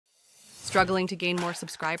Struggling to gain more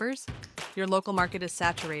subscribers? Your local market is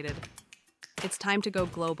saturated. It's time to go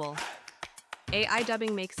global. AI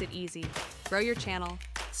dubbing makes it easy. Grow your channel.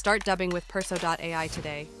 Start dubbing with Perzso.ai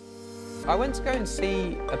today. I went to go and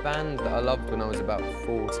see a band that I loved when I was about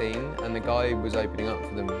 14, and the guy was opening up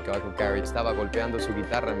for them, a guy called Gary. Stava golpeando su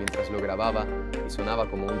guitarra mientras lo grababa y sonava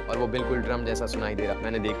como un... और वो बिल्कुल drum जैसा सुनाई दे रहा.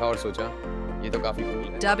 मैंने देखा और सोचा, ये तो काफी cool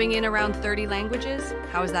है. Dubbing in around 30 languages?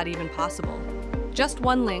 How is that even possible? Just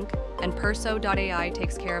one link, and Perzso.ai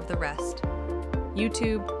takes care of the rest.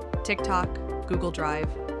 YouTube, TikTok, Google Drive.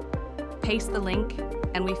 Paste the link,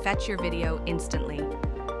 and we fetch your video instantly.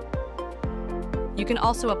 You can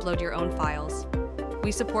also upload your own files.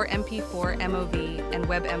 We support MP4, MOV, and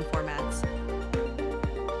WebM formats.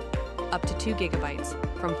 Up to 2 gigabytes,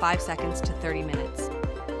 from 5 seconds to 30 minutes.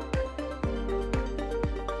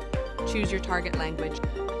 Choose your target language,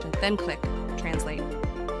 then click Translate.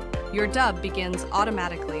 Your dub begins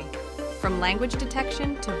automatically, from language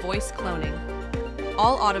detection to voice cloning.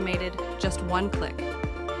 All automated, just one click.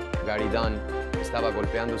 Gary Dunn stava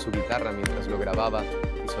golpeando su guitarra mientras lo grababa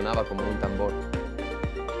y sonava como un tambor.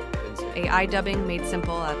 AI dubbing made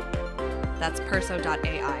simple. That's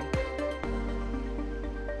Perzso.ai.